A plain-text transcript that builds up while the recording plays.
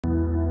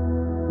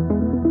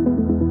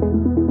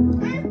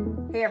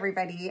Hey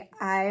everybody,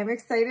 I am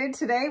excited.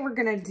 Today we're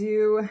gonna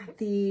do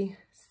the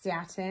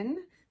satin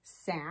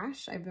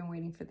sash. I've been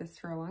waiting for this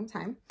for a long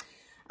time.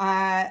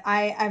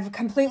 I've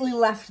completely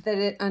left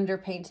it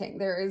underpainting.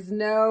 There is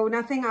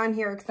nothing on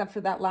here except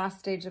for that last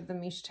stage of the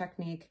Mische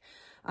Technique,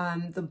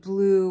 the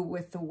blue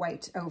with the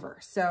white over.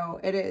 So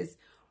it is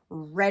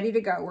ready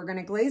to go. We're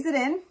gonna glaze it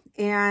in,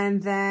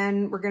 and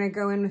then we're gonna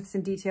go in with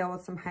some detail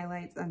with some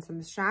highlights and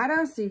some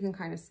shadows so you can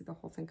kind of see the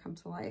whole thing come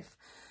to life.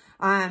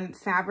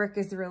 Fabric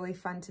is really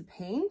fun to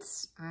paint.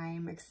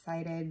 I'm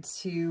excited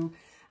to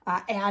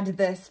add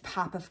this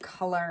pop of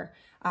color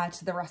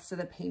to the rest of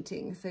the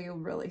painting, so you'll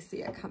really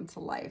see it come to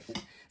life.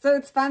 So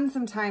it's fun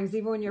sometimes,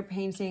 even when you're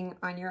painting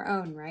on your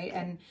own, right?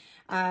 And,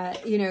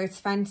 you know,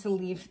 it's fun to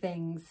leave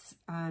things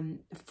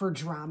for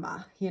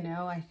drama, you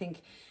know? I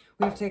think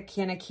we have to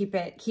kind of keep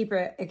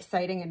it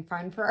exciting and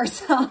fun for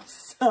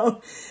ourselves.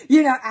 So,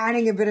 you know,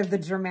 adding a bit of the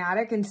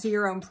dramatic into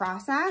your own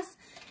process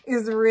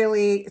is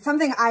really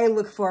something I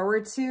look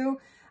forward to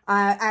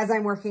as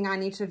I'm working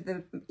on each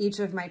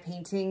of my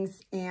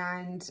paintings,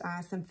 and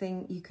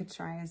something you could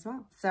try as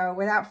well. So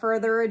without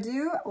further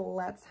ado,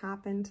 let's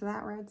hop into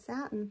that red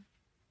satin.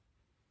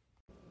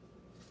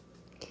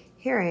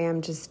 Here I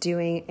am just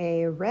doing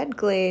a red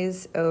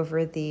glaze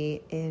over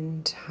the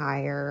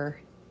entire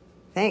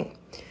thing.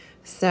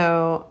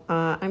 So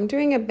I'm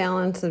doing a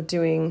balance of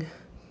doing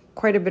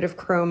quite a bit of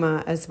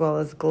chroma as well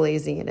as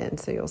glazing it in.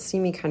 So you'll see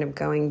me kind of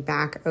going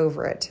back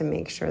over it to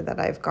make sure that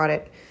I've got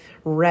it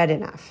red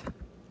enough.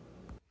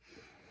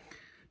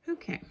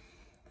 Okay,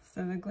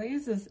 so the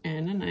glaze is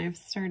in, and I've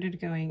started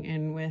going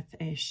in with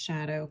a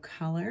shadow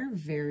color,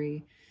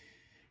 very,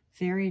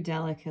 very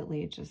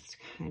delicately, just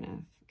kind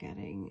of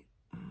getting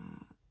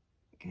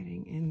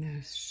in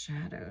those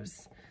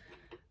shadows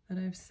that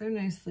I've so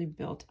nicely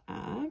built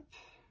up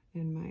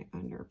in my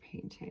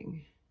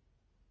underpainting.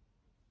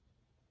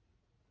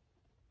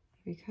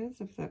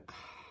 Because of the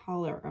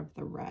color of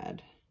the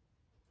red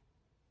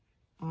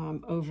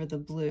over the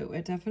blue,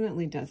 it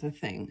definitely does a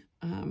thing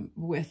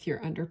with your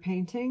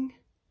underpainting.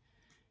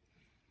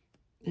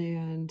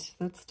 And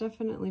that's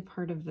definitely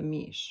part of the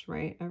Mische,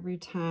 right? Every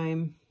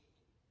time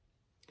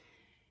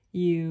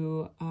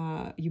you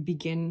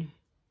begin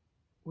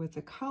with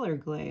a color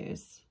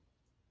glaze,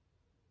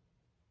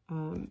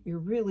 you're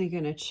really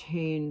going to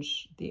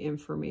change the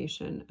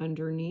information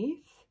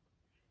underneath.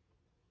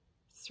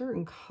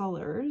 Certain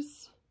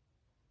colors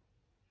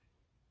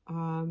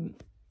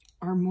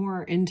are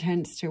more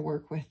intense to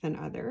work with than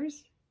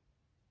others,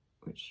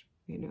 which,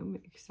 you know,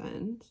 makes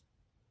sense.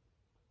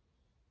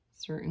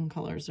 Certain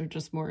colors are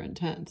just more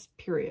intense,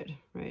 period,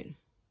 right?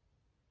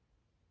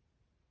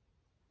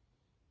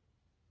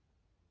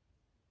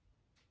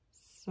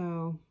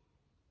 So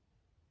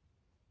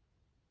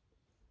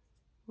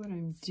what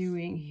I'm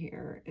doing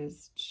here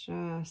is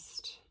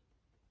just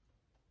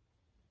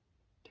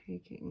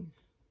taking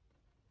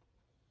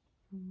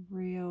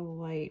real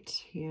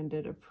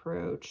light-handed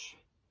approach.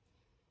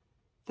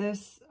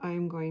 This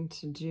I'm going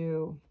to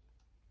do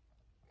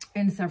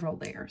in several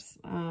layers.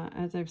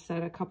 As I've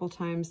said a couple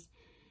times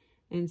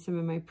in some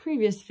of my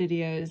previous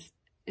videos,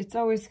 it's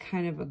always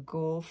kind of a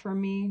goal for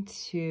me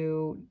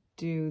to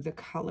do the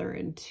color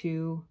in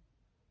two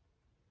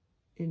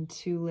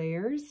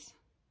layers.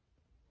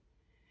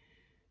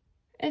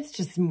 It's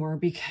just more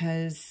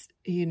because,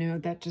 you know,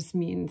 that just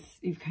means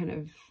you've kind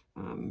of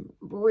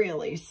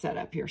really set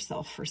up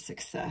yourself for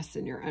success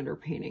in your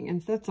underpainting.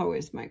 And that's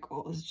always my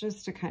goal, is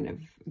just to kind of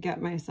get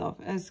myself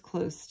as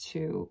close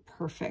to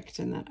perfect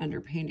in that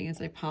underpainting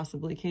as I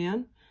possibly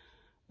can.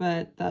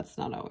 But that's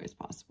not always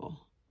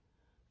possible.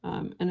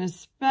 And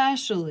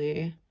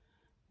especially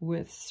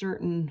with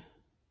certain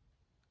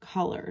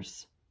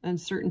colors and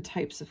certain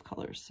types of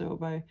colors. So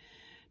by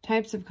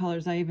types of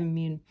colors, I even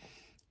mean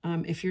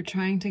if you're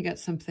trying to get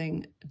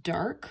something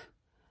dark,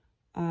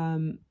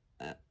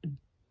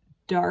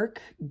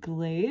 dark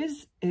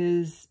glaze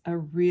is a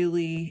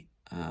really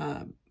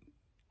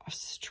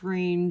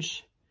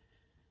strange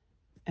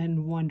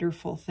and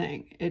wonderful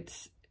thing.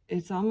 It's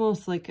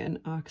almost like an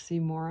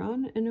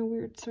oxymoron in a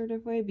weird sort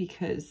of way,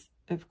 because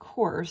of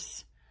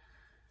course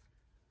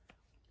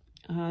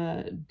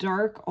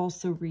dark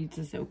also reads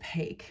as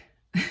opaque.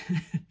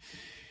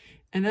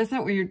 And that's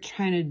not what you're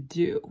trying to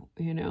do,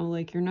 you know,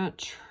 like you're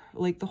not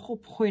like the whole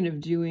point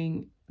of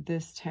doing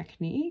this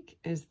technique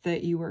is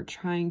that you are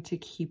trying to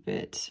keep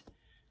it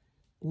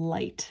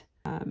light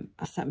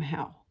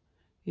somehow.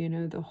 You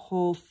know, the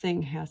whole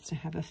thing has to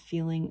have a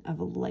feeling of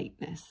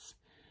lightness,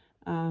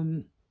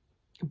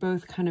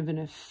 both kind of in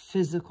a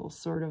physical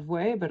sort of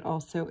way, but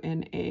also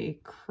in a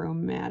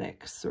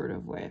chromatic sort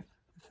of way,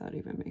 if that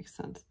even makes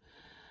sense.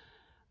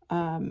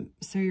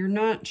 So you're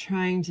not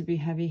trying to be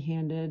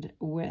heavy-handed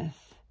with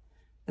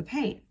the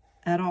paint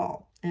at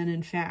all. And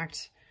in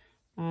fact,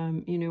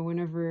 you know,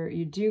 whenever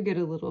you do get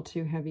a little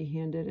too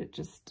heavy-handed,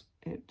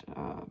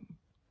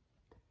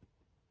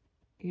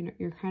 you know,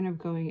 you're kind of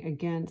going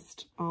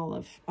against all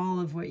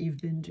of what you've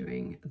been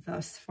doing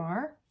thus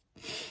far.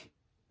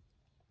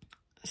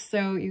 So,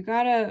 So you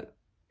gotta,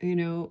 you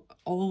know,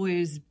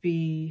 always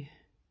be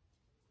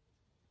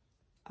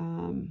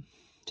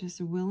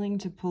just willing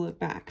to pull it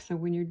back. So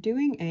when you're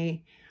doing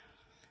a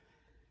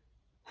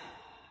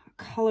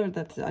color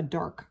that's a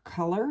dark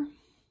color,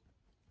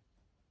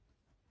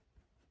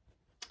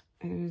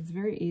 it is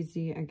very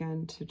easy,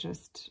 again, to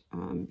just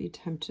be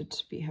tempted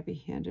to be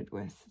heavy-handed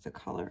with the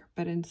color.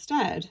 But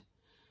instead,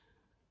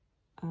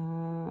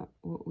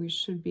 what we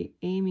should be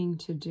aiming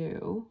to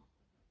do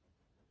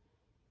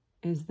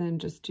is then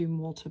just do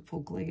multiple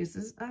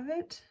glazes of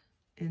it,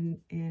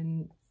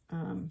 and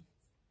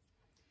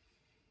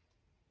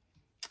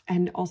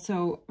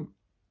also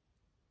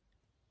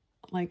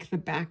like the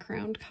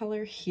background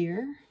color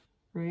here,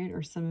 right?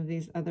 Or some of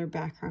these other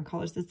background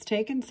colors. It's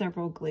taken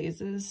several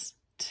glazes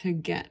to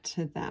get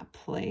to that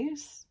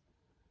place,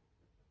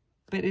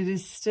 but it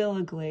is still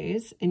a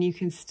glaze, and you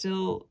can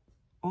still,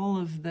 all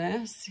of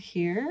this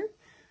here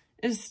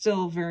is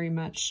still very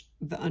much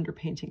the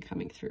underpainting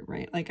coming through,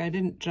 right? Like I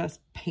didn't just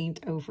paint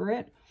over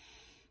it.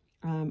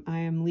 I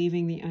am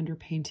leaving the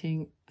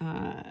underpainting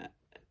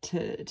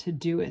to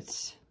do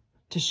it,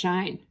 to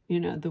shine, you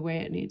know, the way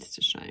it needs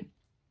to shine.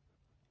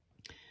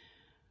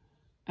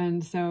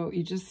 And so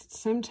you just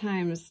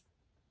sometimes,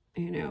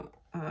 you know,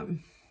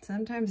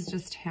 sometimes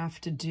just have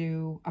to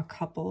do a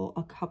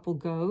couple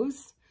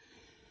goes,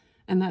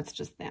 and that's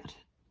just that.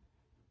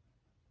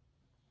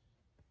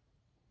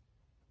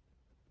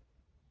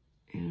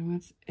 And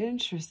what's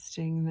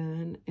interesting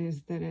then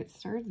is that it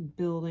starts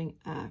building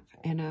up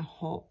in a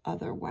whole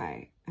other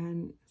way.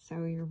 And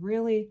so you're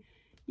really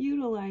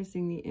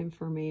utilizing the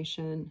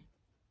information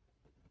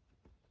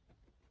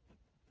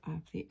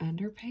of the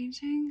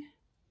underpainting,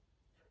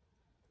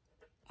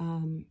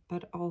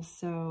 but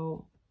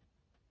also,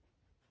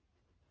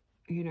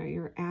 you know,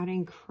 you're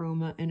adding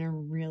chroma in a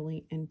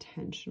really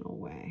intentional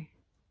way.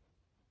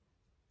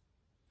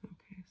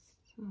 Okay,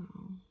 so,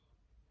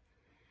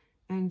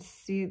 and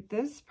see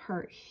this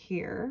part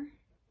here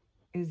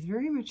is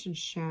very much in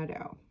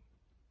shadow,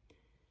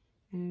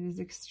 and it is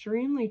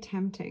extremely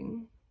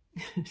tempting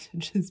to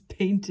just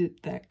paint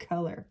it that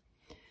color.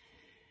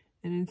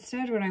 And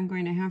instead what I'm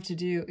going to have to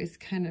do is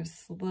kind of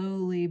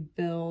slowly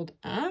build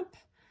up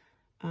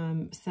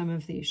some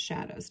of these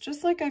shadows,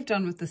 just like I've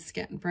done with the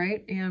skin,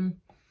 right? And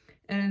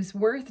it's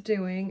worth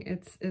doing.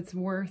 It's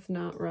worth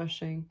not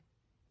rushing,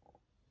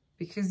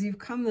 because you've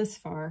come this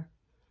far.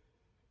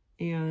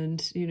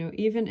 And, you know,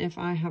 even if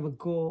I have a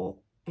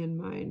goal in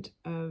mind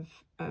of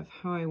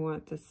how I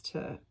want this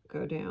to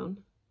go down,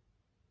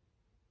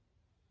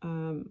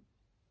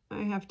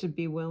 I have to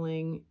be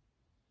willing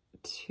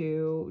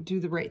to do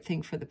the right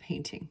thing for the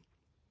painting,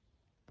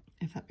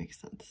 if that makes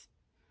sense.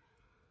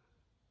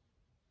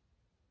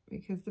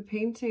 Because the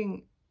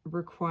painting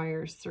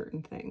requires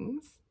certain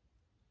things.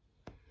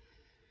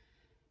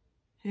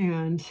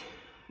 And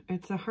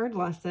it's a hard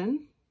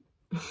lesson.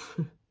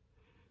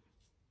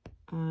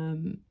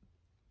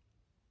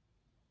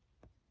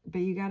 But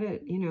you gotta,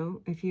 you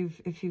know, if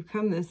you've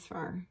come this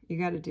far, you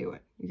gotta do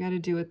it. You gotta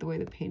do it the way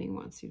the painting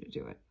wants you to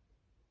do it.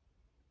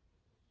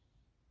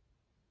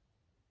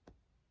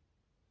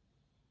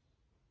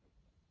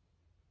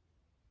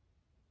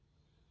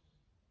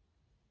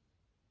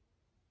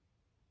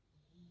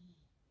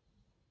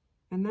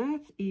 And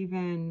that's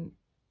even,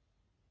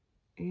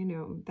 you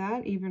know,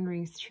 that even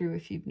rings true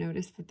if you've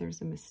noticed that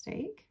there's a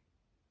mistake.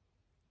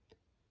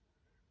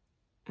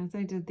 As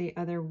I did the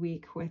other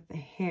week with the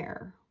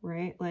hair,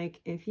 right?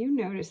 Like if you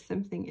notice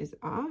something is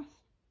off,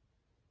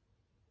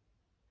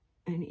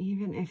 and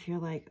even if you're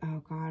like,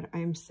 oh God,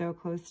 I'm so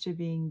close to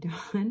being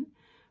done,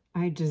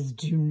 I just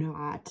do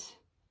not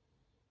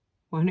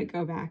want to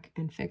go back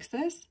and fix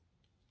this.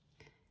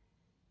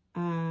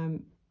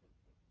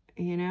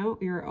 You know,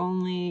 you're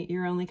only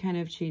kind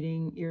of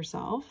cheating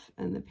yourself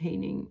and the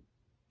painting,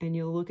 and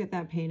you'll look at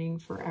that painting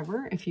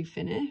forever if you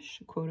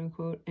finish, quote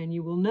unquote, and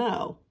you will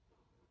know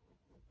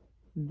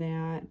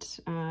that,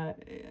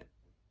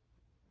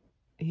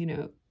 you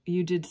know,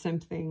 you did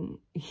something,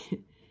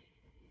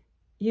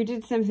 you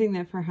did something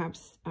that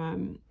perhaps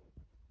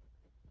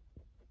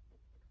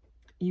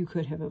you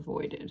could have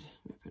avoided.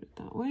 Let me put it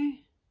that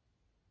way.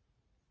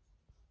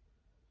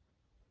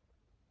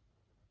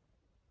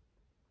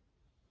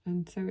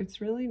 And so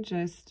it's really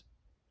just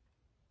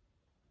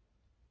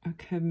a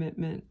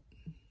commitment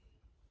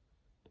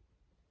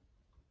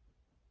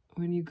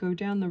when you go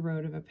down the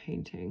road of a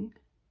painting,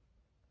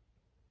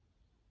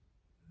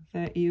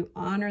 that you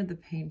honor the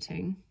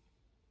painting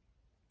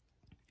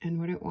and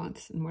what it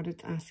wants and what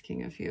it's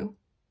asking of you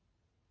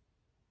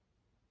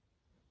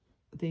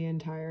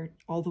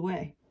all the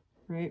way,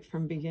 right?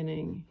 From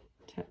beginning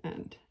to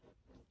end.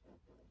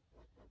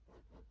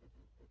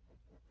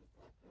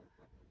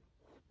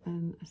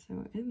 And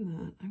so in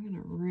that, I'm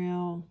going to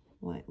real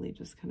lightly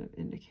just kind of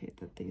indicate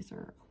that these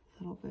are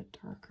a little bit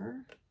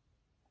darker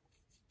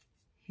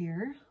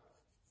here.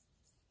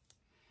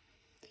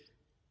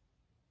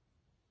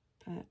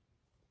 But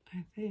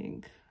I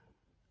think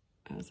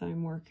as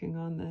I'm working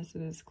on this,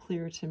 it is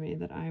clear to me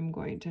that I'm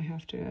going to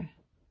have to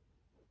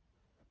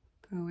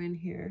go in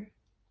here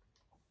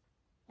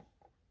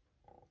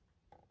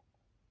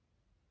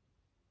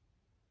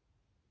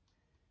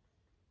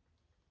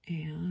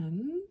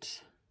And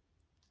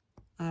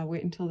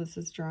wait until this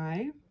is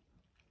dry,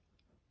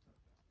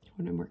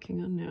 what I'm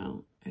working on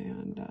now,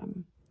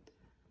 and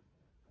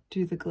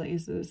do the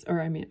glazes, or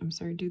I'm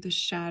sorry, do the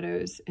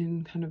shadows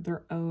in kind of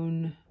their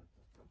own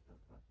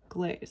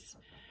glaze.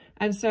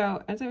 And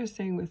so, as I was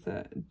saying, with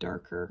the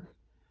darker,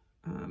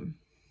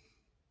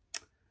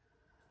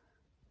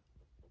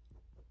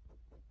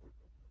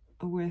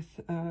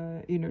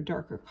 you know,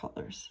 darker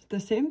colors, the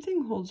same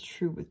thing holds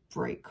true with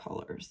bright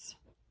colors.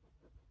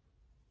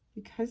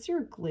 Because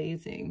you're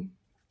glazing,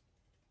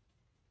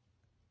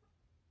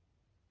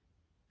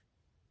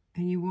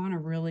 and you want to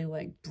really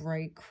like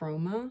bright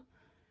chroma,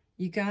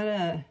 you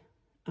gotta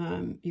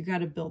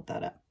build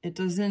that up. It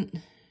doesn't,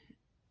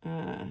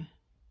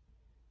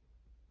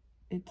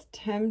 it's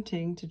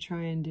tempting to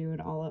try and do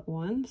it all at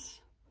once,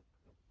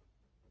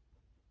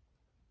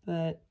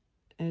 but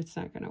it's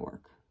not gonna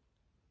work.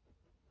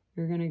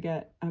 You're gonna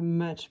get a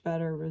much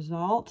better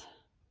result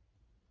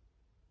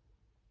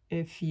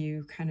if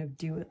you kind of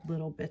do it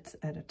little bits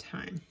at a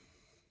time.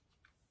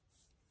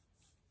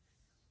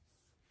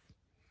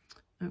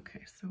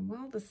 Okay, so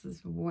while this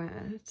is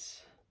wet,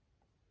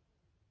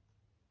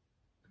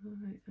 I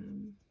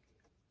am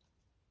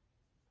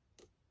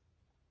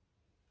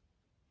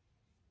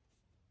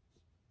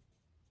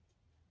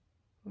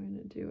going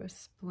to do a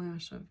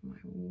splash of my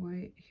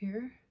white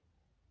here.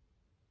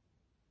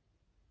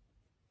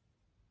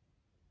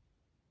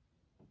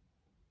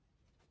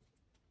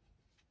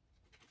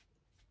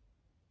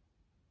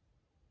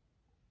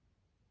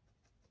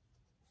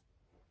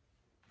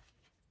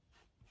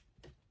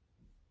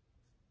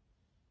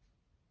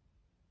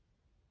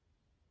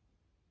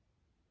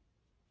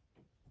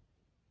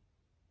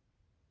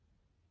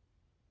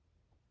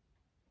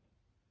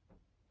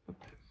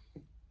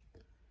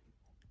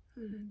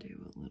 I'm going to do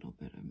a little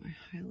bit of my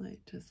highlight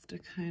just to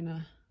kind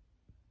of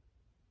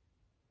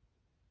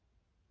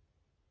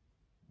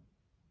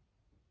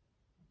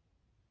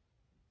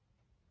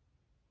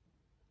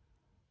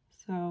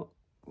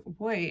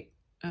white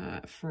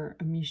for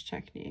a Mische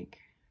Technique.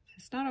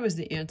 It's not always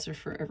the answer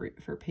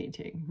for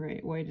painting,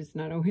 right? White is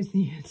not always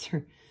the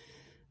answer.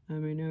 I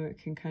know it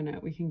can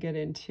we can get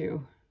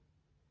into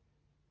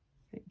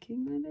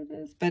thinking that it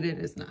is, but it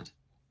is not.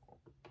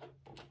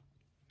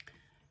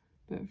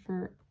 But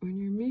for when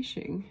you're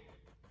misching,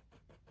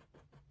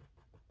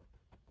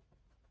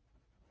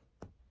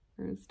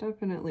 there's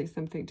definitely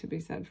something to be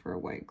said for a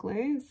white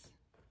glaze.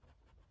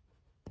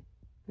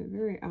 It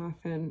very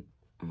often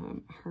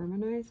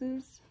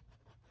harmonizes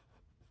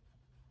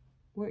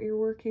what you're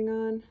working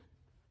on.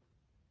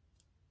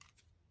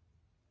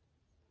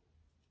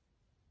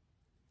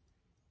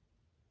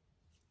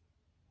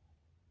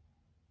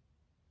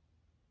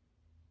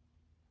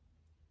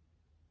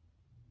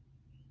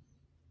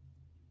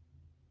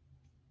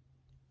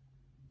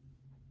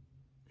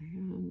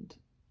 And,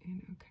 you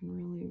know, can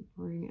really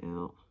bring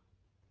out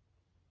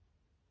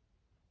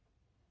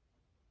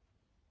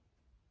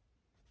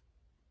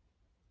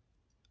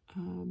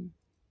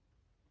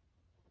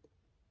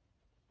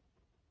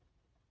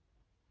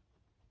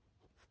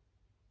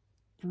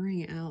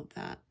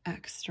that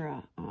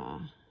extra,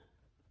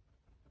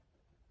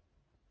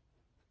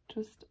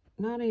 just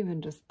not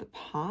even just the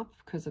pop,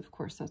 because of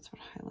course that's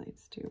what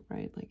highlights do,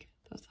 right? Like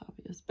that's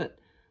obvious, but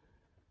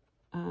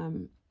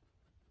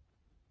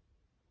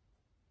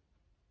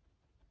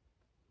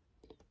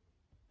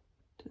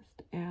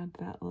just add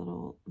that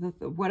little,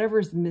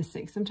 whatever's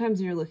missing.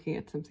 Sometimes you're looking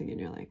at something and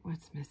you're like,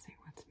 what's missing?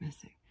 What's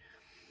missing?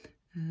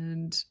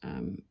 And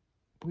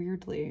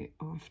weirdly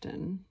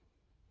often,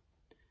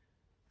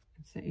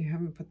 it's that you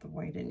haven't put the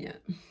white in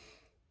yet.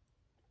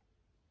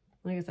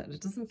 Like I said,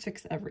 it doesn't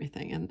fix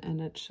everything,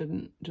 and it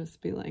shouldn't just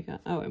be like,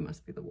 oh, it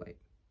must be the white.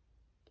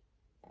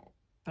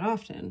 But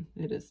often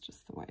it is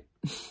just the white.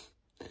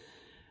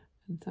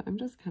 And so I'm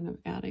just kind of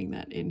adding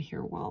that in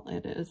here while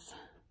it is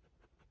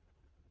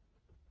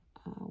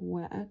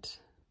wet.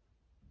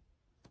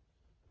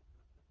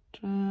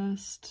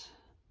 Just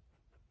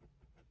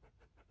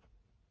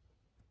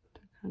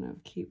to kind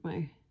of keep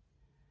my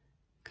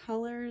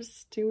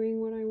colors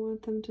doing what I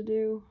want them to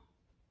do.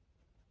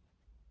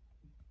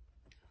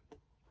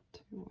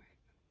 Too white.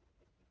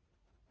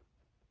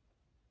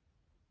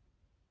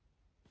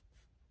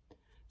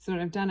 So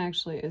what I've done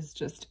actually is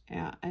just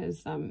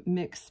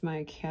mix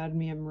my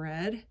cadmium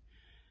red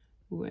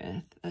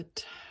with a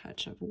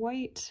touch of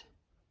white.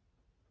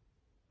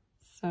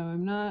 So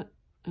I'm not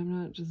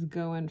just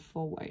going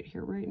full white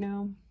here right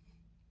now.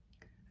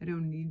 I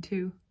don't need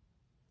to.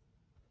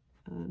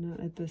 Not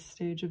at this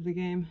stage of the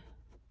game.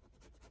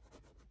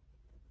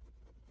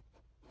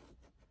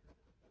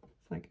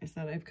 Like I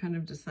said, I've kind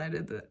of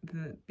decided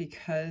that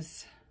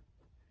because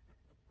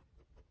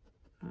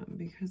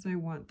I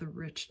want the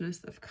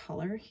richness of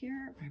color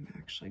here, I'm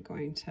actually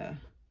going to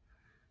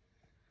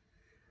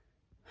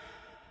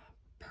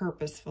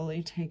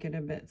purposefully take it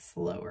a bit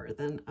slower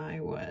than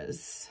I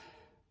was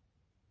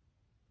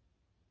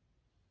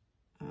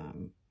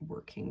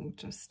working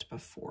just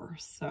before.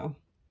 So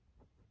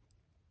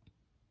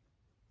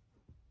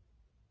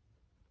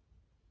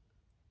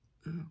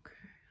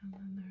okay, And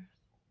then there's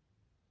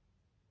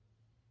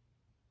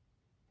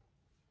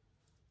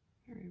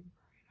very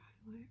bright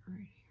highlight right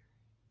here.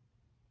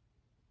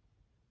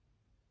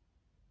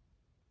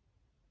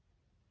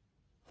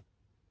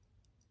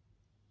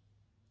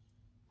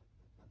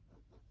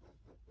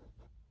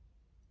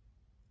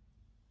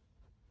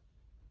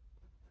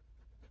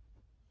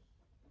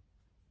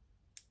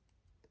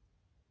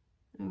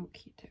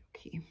 Okie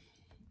dokie.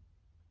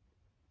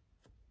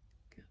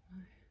 Get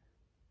my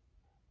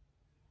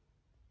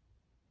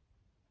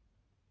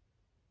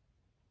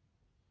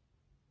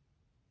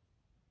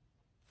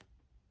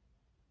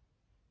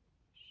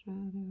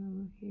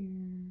shadow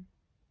here.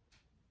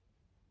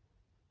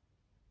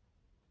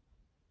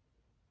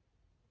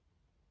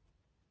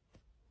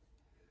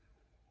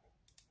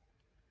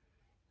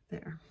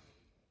 There.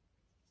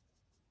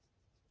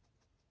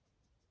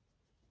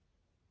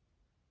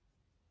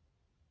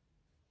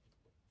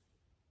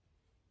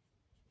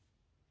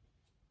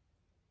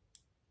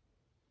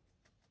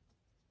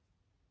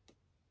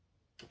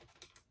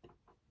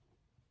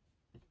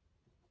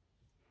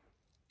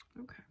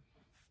 Okay.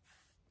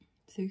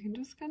 So you can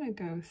just kind of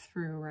go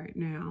through right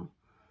now.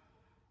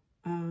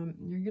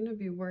 You're going to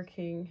be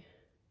working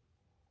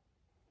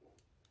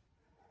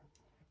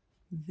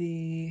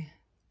the,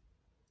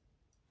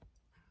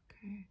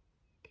 okay,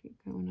 keep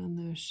going on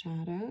those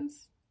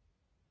shadows.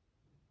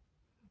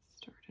 Let's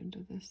start into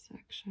this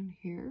section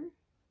here.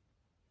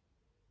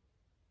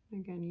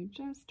 Again, you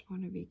just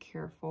want to be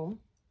careful.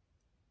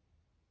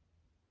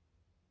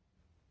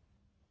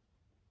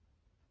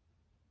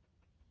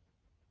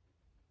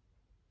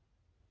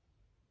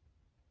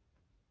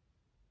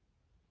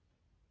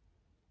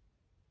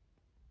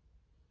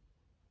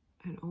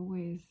 And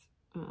always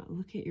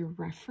look at your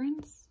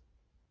reference.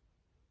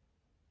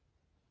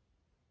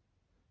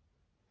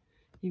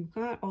 You've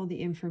got all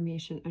the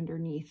information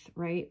underneath,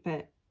 right?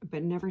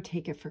 But never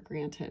take it for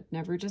granted.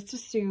 Never just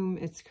assume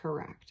it's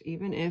correct.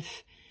 Even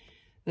if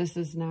this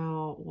is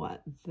now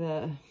what,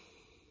 the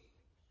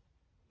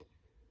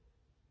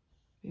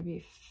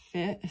maybe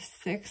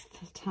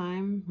sixth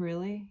time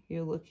really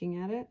you're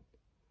looking at it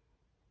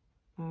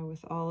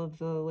with all of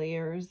the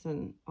layers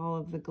and all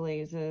of the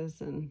glazes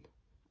and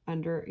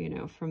under, you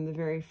know, from the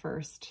very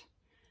first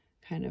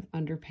kind of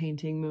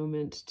underpainting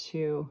moment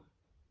to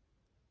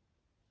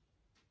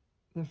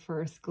the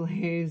first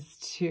glaze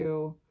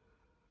to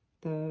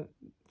the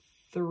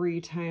 3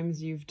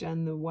 times you've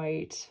done the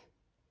white,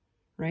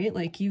 right?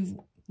 Like you've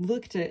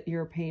looked at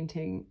your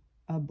painting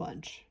a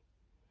bunch.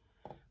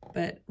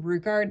 But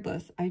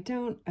regardless, I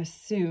don't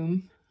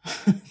assume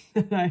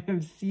that I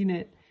have seen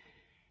it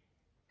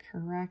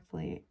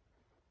correctly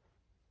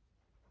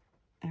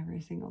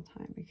every single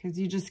time, because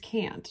you just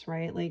can't,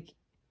 right? Like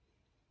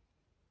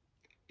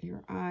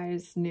your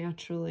eyes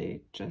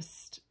naturally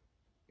just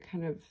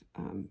kind of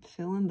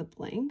fill in the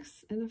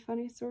blanks in a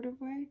funny sort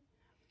of way.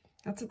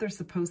 That's what they're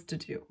supposed to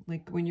do.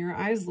 Like when your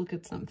eyes look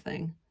at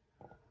something,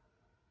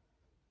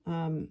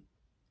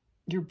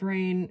 your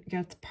brain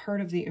gets part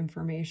of the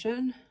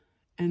information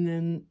and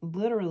then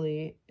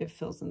literally it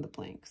fills in the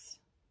blanks.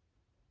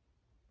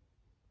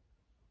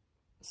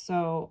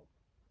 So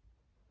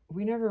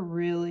we never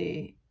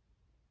really,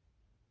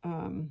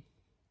 you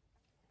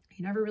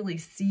never really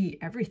see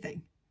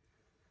everything.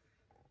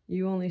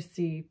 You only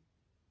see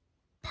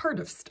part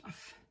of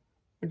stuff,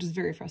 which is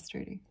very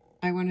frustrating.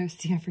 I want to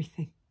see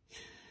everything.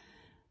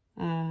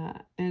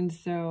 And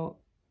so,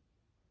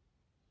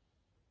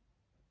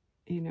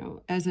 you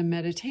know, as a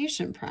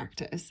meditation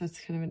practice, that's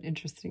kind of an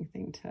interesting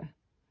thing to,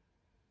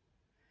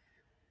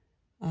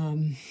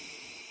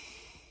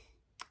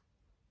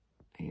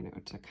 you know,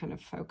 to kind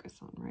of focus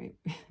on, right?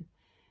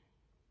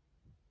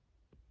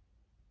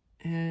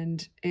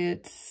 And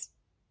it's,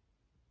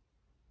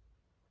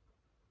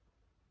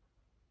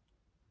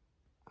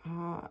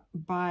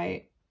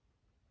 by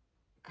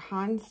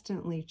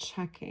constantly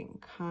checking,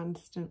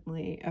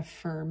 constantly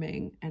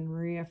affirming and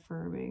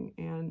reaffirming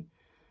and,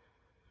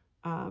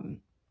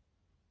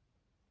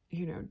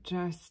 you know,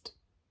 just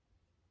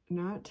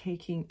not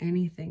taking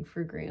anything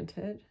for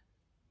granted,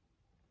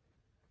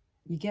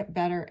 you get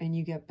better and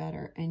you get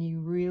better, and you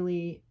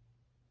really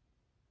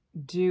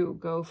do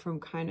go from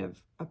kind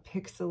of a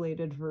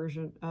pixelated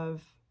version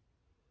of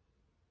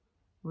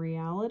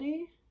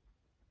reality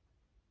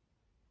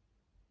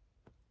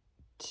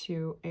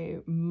to a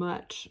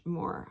much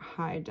more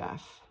high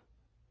def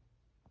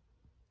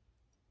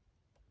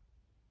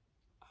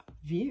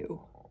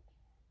view.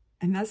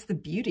 And that's the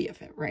beauty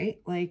of it, right?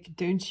 Like,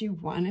 don't you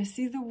want to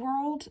see the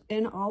world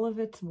in all of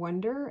its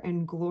wonder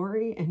and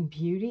glory and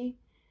beauty?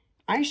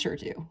 I sure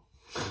do.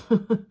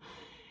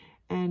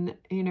 And,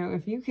 you know,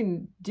 if you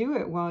can do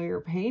it while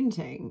you're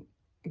painting,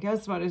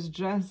 guess what? It's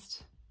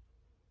just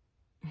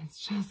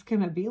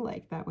going to be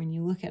like that when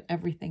you look at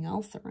everything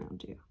else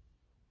around you.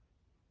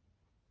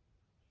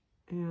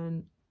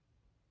 And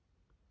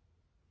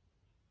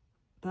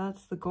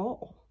that's the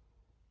goal,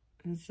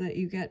 is that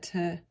you get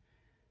to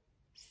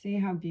see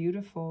how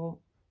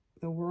beautiful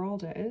the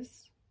world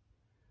is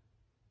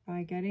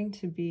by getting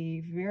to be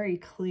very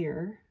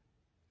clear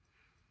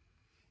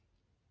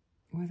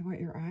with what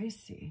your eyes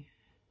see.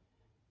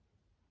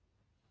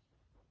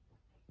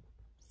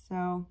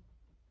 So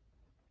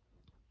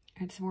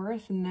it's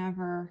worth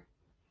never,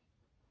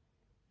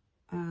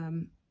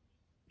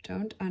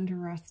 don't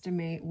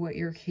underestimate what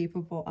you're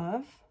capable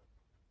of.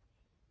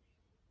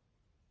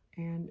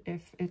 And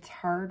if it's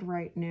hard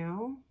right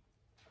now,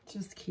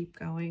 just keep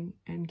going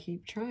and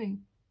keep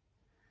trying.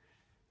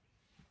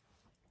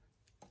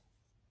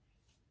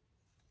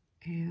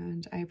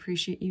 And I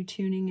appreciate you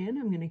tuning in.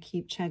 I'm going to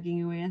keep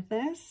chugging away at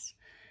this.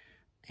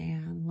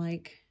 And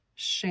like,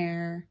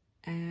 share,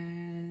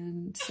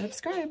 and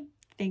subscribe.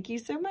 Thank you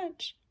so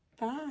much.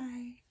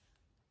 Bye.